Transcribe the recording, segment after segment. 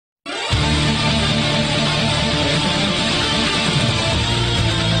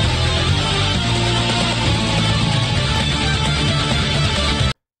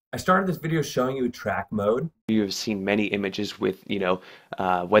started this video showing you track mode. You have seen many images with,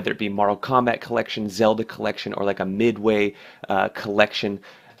 whether it be Mortal Kombat collection, Zelda collection, or like a Midway collection.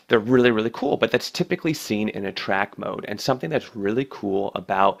 They're really, really cool, but that's typically seen in a track mode. And something that's really cool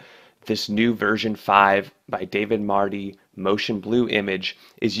about this new version 5 by David Marti Motion Blue image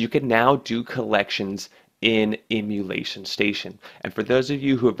is you can now do collections in EmulationStation. And for those of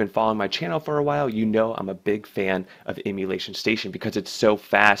you who have been following my channel for a while, you know I'm a big fan of EmulationStation because it's so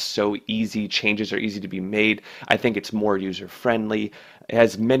fast, so easy, changes are easy to be made. I think it's more user friendly. It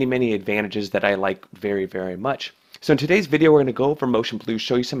has many, many advantages that I like very, very much. So in today's video, we're going to go over Motion Blue,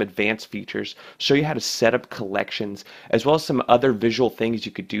 show you some advanced features, show you how to set up collections, as well as some other visual things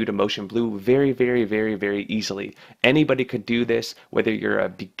you could do to Motion Blue very, very, very, very easily. Anybody could do this, whether you're a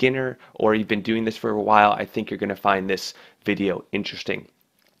beginner or you've been doing this for a while. I think you're going to find this video interesting.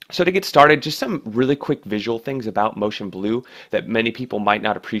 So to get started, just some really quick visual things about Motion Blue that many people might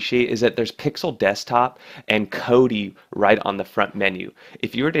not appreciate is that there's Pixel Desktop and Kodi right on the front menu.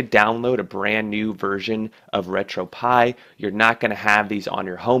 If you were to download a brand new version of RetroPie, you're not going to have these on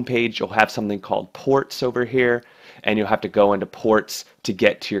your homepage. You'll have something called ports over here, and you'll have to go into ports to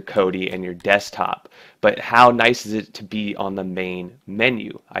get to your Kodi and your desktop. But how nice is it to be on the main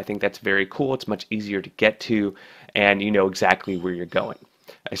menu? I think that's very cool. It's much easier to get to, and you know exactly where you're going.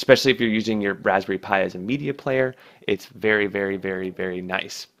 Especially if you're using your Raspberry Pi as a media player, it's very, very, very, very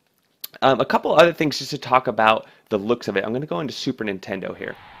nice. A couple other things just to talk about the looks of it. I'm going to go into Super Nintendo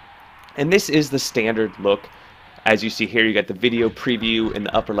here. And this is the standard look. As you see here, you got the video preview. In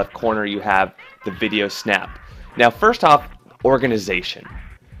the upper left corner, you have the video snap. Now, first off, organization.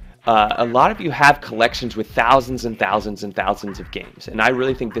 A lot of you have collections with thousands and thousands and thousands of games, and I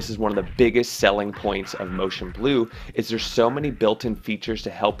really think this is one of the biggest selling points of Motion Blue is there's so many built-in features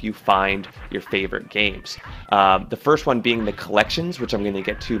to help you find your favorite games. The first one being the collections, which I'm going to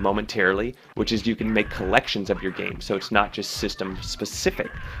get to momentarily, which is you can make collections of your games, so it's not just system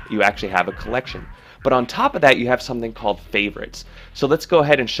specific. You actually have a collection. But on top of that, you have something called favorites. So let's go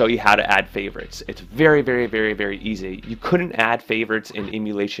ahead and show you how to add favorites. It's very, very, very, very easy. You couldn't add favorites in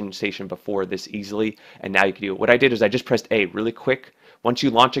EmulationStation before this easily, and now you can do it. What I did is I just pressed A really quick. Once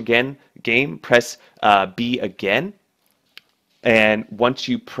you launch game, press B again. And once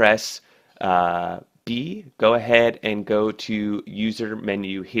you press B, go ahead and go to user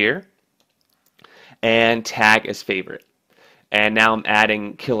menu here and tag as favorite. And now I'm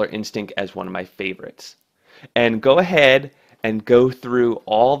adding Killer Instinct as one of my favorites. And go ahead and go through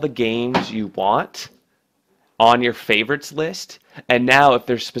all the games you want on your favorites list. And now if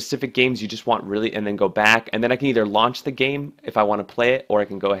there's specific games you just want really, and then go back, and then I can either launch the game if I want to play it, or I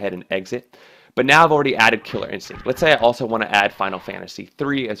can go ahead and exit. But now I've already added Killer Instinct. Let's say I also want to add Final Fantasy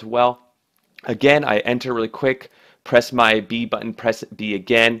 3 as well. Again, I enter really quick, press my B button, press B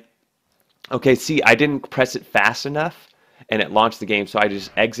again. Okay, see, I didn't press it fast enough, and it launched the game, so I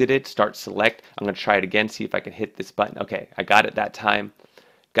just exited, start select. I'm going to try it again, see if I can hit this button. Okay, I got it that time.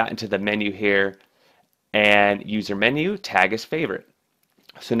 Got into the menu here, and user menu, tag as favorite.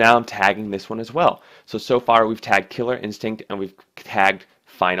 So now I'm tagging this one as well. So far we've tagged Killer Instinct, and we've tagged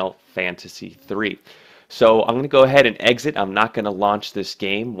Final Fantasy 3. So I'm going to go ahead and exit. I'm not going to launch this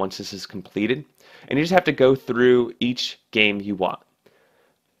game once this is completed. And you just have to go through each game you want.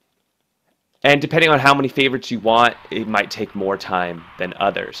 And depending on how many favorites you want, it might take more time than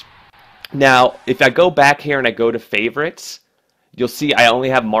others. Now, if I go back here and I go to favorites, you'll see I only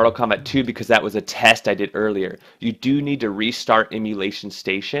have Mortal Kombat 2 because that was a test I did earlier. You do need to restart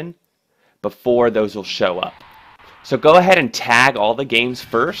EmulationStation before those will show up. So go ahead and tag all the games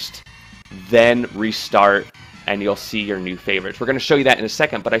first, then restart, and you'll see your new favorites. We're going to show you that in a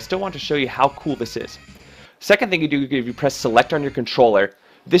second, but I still want to show you how cool this is. Second thing you do, if you press select on your controller,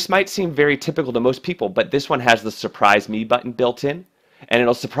 this might seem very typical to most people, but this one has the surprise me button built in, and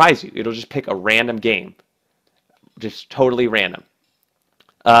it'll surprise you. It'll just pick a random game, just totally random.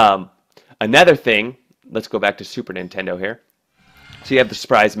 Another thing, let's go back to Super Nintendo here. So you have the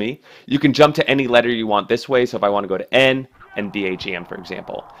surprise me. You can jump to any letter you want this way, so if I want to go to N and BAGM, for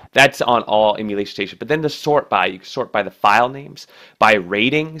example. That's on all EmulationStation. But then the sort by, you can sort by the file names, by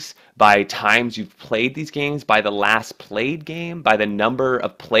ratings, by times you've played these games, by the last played game, by the number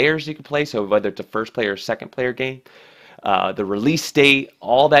of players you can play, so whether it's a first player or second player game, the release date,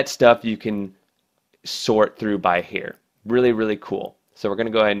 all that stuff you can sort through by here. Really, really cool. So we're going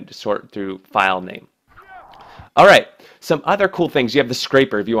to go ahead and sort through file name. All right, some other cool things. You have the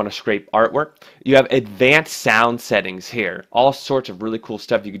scraper if you want to scrape artwork. You have advanced sound settings here. All sorts of really cool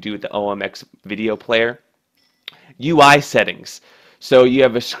stuff you can do with the OMX video player. UI settings. So you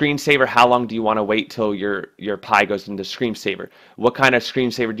have a screensaver. How long do you want to wait till your Pi goes into screensaver? What kind of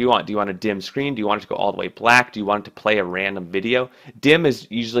screensaver do you want? Do you want a dim screen? Do you want it to go all the way black? Do you want it to play a random video? Dim is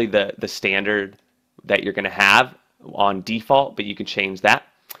usually the standard that you're going to have on default, but you can change that.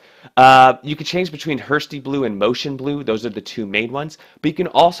 You can change between Hursty Blue and Motion Blue. Those are the two main ones. But you can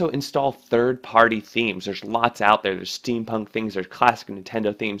also install third-party themes. There's lots out there. There's steampunk things. There's classic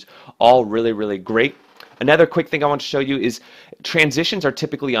Nintendo themes. All really, really great. Another quick thing I want to show you is transitions are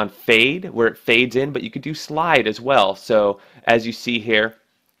typically on fade, where it fades in, but you could do slide as well. So as you see here,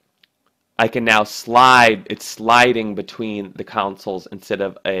 I can now slide. It's sliding between the consoles instead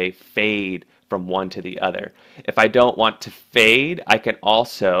of a fade from one to the other. If I don't want to fade, I can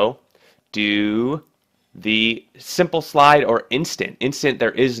also do the simple slide or instant. Instant,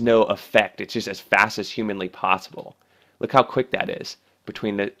 there is no effect. It's just as fast as humanly possible. Look how quick that is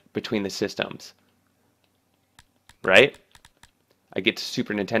between the systems. Right? I get to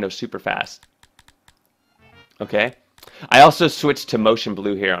Super Nintendo super fast. Okay? I also switched to Motion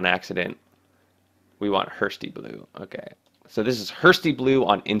Blue here on accident. We want Hursty Blue. Okay. So this is Hursty Blue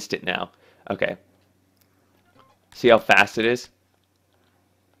on instant now. Okay. See how fast it is?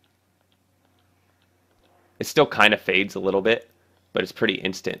 It still kind of fades a little bit, but it's pretty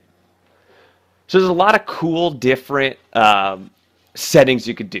instant. So there's a lot of cool different settings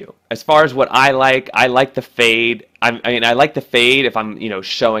you could do. As far as what I like the fade. I mean, I like the fade if I'm,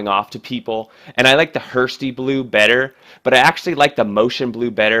 showing off to people, and I like the Hursty Blue better, but I actually like the Motion Blue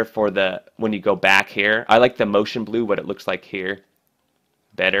better for when you go back here. I like the Motion Blue, what it looks like here,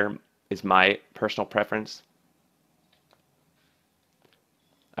 better is my personal preference.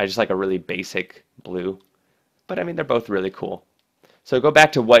 I just like a really basic blue, but I mean, they're both really cool. So go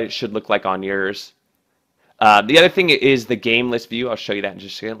back to what it should look like on yours. The other thing is the game list view. I'll show you that in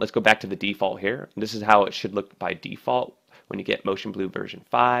just a second. Let's go back to the default here. This is how it should look by default when you get Motion Blue version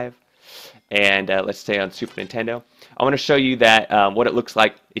 5. And let's stay on Super Nintendo. I want to show you that what it looks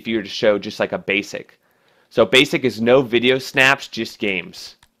like if you were to show just like a basic. So basic is no video snaps, just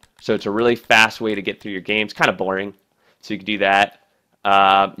games. So it's a really fast way to get through your games. Kind of boring. So you can do that.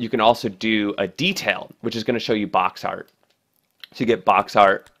 You can also do a detail, which is going to show you box art. So you get box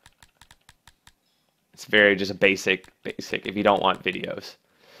art. It's very just a basic if you don't want videos.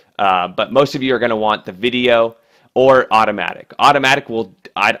 But most of you are going to want the video or automatic. Automatic will,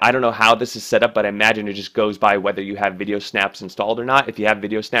 I don't know how this is set up, but I imagine it just goes by whether you have video snaps installed or not. If you have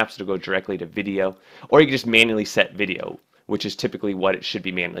video snaps, it'll go directly to video. Or you can just manually set video, which is typically what it should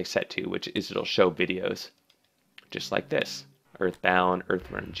be manually set to, which is it'll show videos just like this. Earthbound,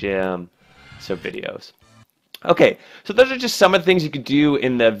 Earthworm Jim, so videos. Okay, so those are just some of the things you could do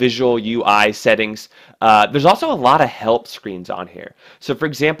in the visual UI settings. There's also a lot of help screens on here. So for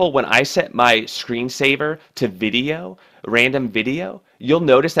example, when I set my screensaver to video, random video, you'll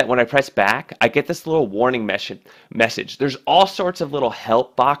notice that when I press back, I get this little warning message. There's all sorts of little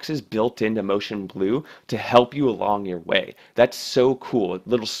help boxes built into Motion Blue to help you along your way. That's so cool. A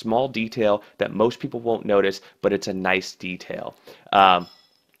little small detail that most people won't notice, but it's a nice detail.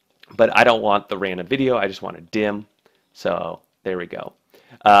 But I don't want the random video. I just want a dim. So there we go.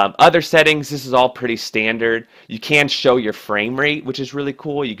 Other settings, this is all pretty standard. You can show your frame rate, which is really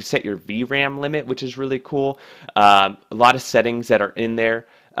cool. You can set your VRAM limit, which is really cool. A lot of settings that are in there.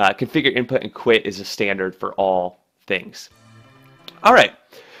 Configure input and quit is a standard for all things. All right.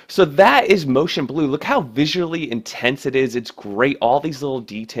 So that is Motion Blue. Look how visually intense it is. It's great. All these little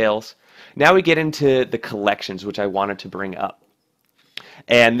details. Now we get into the collections, which I wanted to bring up.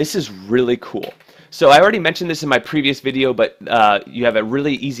 And this is really cool. So I already mentioned this in my previous video, but you have a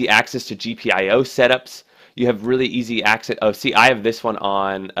really easy access to GPIO setups. You have really easy access. Oh, see, I have this one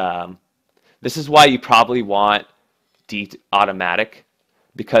on. This is why you probably want automatic,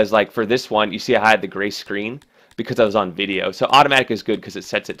 because like for this one, you see I had the gray screen because I was on video. So automatic is good because it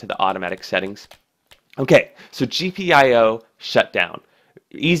sets it to the automatic settings. Okay, so GPIO shutdown.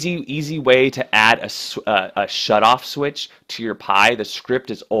 Easy way to add a shut-off switch to your Pi. The script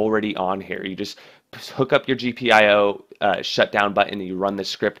is already on here. You just hook up your GPIO shutdown button and you run the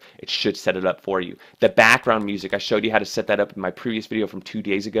script. It should set it up for you. The background music, I showed you how to set that up in my previous video from 2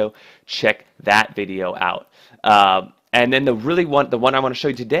 days ago. Check that video out. And then the one I want to show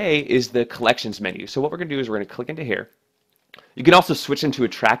you today is the collections menu. So what we're going to do is we're going to click into here. You can also switch into a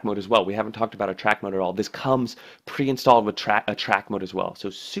track mode as well. We haven't talked about a track mode at all. This comes pre-installed with a track mode as well. So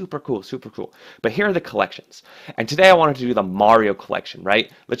super cool, super cool. But here are the collections. And today I wanted to do the Mario collection,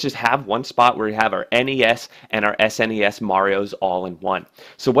 right? Let's just have one spot where we have our NES and our SNES Marios all in one.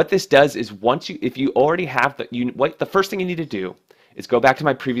 So what this does is if you already have the first thing you need to do is go back to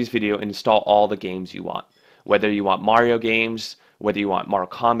my previous video and install all the games you want. Whether you want Mario games, whether you want Mortal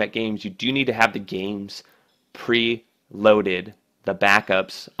Kombat games, you do need to have the games pre-loaded, the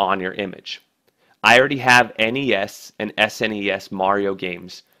backups on your image. I already have NES and SNES Mario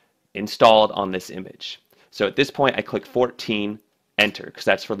games installed on this image. So at this point, I click 14, enter, because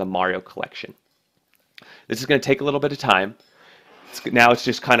that's for the Mario collection. This is going to take a little bit of time. Now it's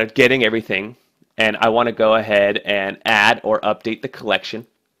just kind of getting everything, and I want to go ahead and add or update the collection.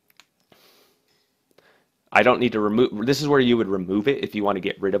 I don't need to remove, this is where you would remove it if you want to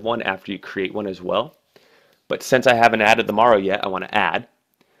get rid of one after you create one as well. But since I haven't added the Mario yet, I want to add.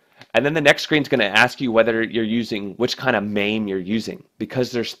 And then the next screen is going to ask you whether you're using, which kind of MAME you're using,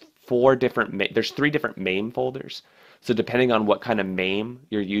 because there's three different MAME folders. So depending on what kind of MAME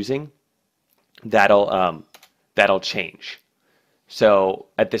you're using, that'll change. So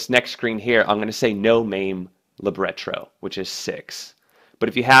at this next screen here, I'm going to say no MAME libretto, which is 6. But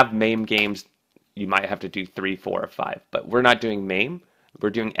if you have MAME games, you might have to do 3, 4, or 5. But we're not doing MAME. We're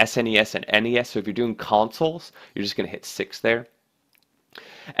doing SNES and NES. So if you're doing consoles, you're just going to hit 6 there.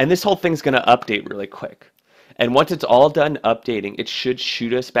 And this whole thing's going to update really quick. And once it's all done updating, it should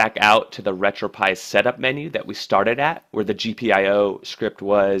shoot us back out to the RetroPie setup menu that we started at, where the GPIO script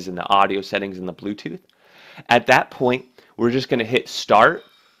was and the audio settings and the Bluetooth. At that point, we're just going to hit start,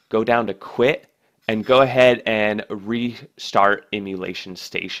 go down to quit, and go ahead and restart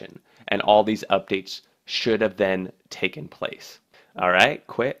EmulationStation. And all these updates should have then taken place. All right,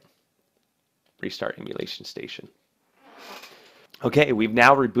 quit, restart EmulationStation. Okay, we've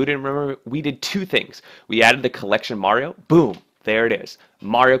now rebooted. Remember, we did 2 things. We added the collection Mario. Boom, there it is.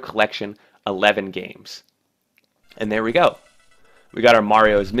 Mario collection, 11 games. And there we go. We got our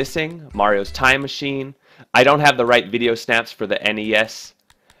Mario's Missing, Mario's Time Machine. I don't have the right video snaps for the NES.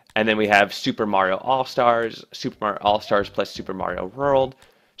 And then we have Super Mario All-Stars, Super Mario All-Stars plus Super Mario World,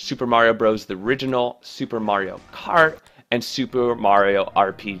 Super Mario Bros. The Original, Super Mario Kart, and Super Mario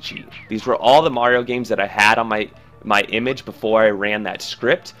RPG. These were all the Mario games that I had on my image before I ran that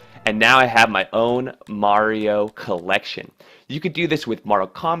script, and now I have my own Mario collection. You could do this with Mortal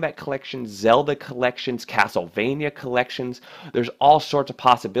Kombat collections, Zelda collections, Castlevania collections. There's all sorts of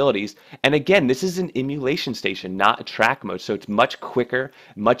possibilities. And again, this is an EmulationStation, not a track mode, so it's much quicker,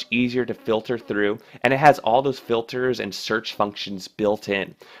 much easier to filter through, and it has all those filters and search functions built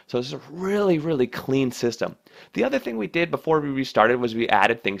in. So it's a really, really clean system. The other thing we did before we restarted was we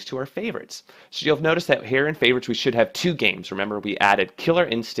added things to our favorites. So you'll notice that here in favorites we should have 2 games. Remember, we added Killer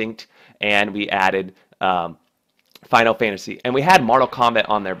Instinct and we added Final Fantasy, and we had Mortal Kombat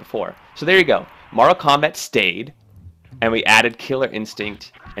on there before. So there you go. Mortal Kombat stayed, and we added Killer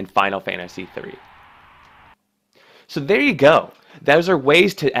Instinct and Final Fantasy 3. So there you go. Those are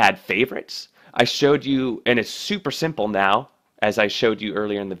ways to add favorites. I showed you, and it's super simple now, as I showed you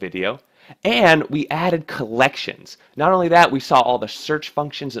earlier in the video. And we added collections. Not only that, we saw all the search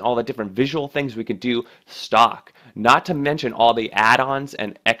functions and all the different visual things we could do stock. Not to mention all the add-ons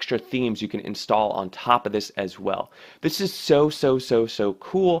and extra themes you can install on top of this as well. This is so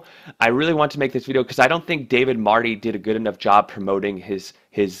cool. I really want to make this video because I don't think David Marti did a good enough job promoting his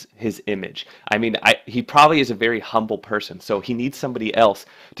image. I mean, he probably is a very humble person, so he needs somebody else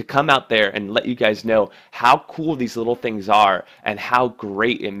to come out there and let you guys know how cool these little things are and how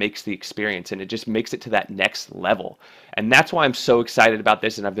great it makes the experience, and it just makes it to that next level. And that's why I'm so excited about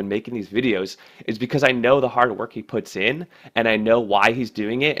this, and I've been making these videos, is because I know the hard work he puts in, and I know why he's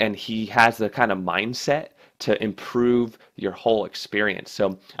doing it, and he has the kind of mindset to improve your whole experience.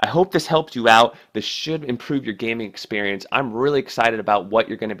 So I hope this helped you out. This should improve your gaming experience. I'm really excited about what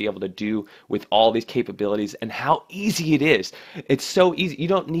you're going to be able to do with all these capabilities and how easy it is. It's so easy. You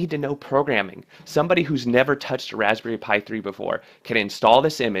don't need to know programming. Somebody who's never touched a Raspberry Pi 3 before can install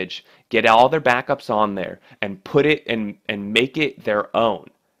this image, get all their backups on there, and put it and make it their own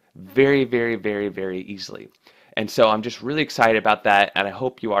very easily. And so I'm just really excited about that, and I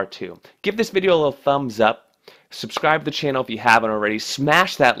hope you are too. Give this video a little thumbs up. Subscribe to the channel if you haven't already.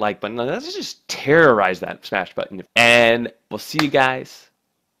 Smash that like button. Let's just terrorize that smash button. And we'll see you guys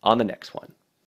on the next one.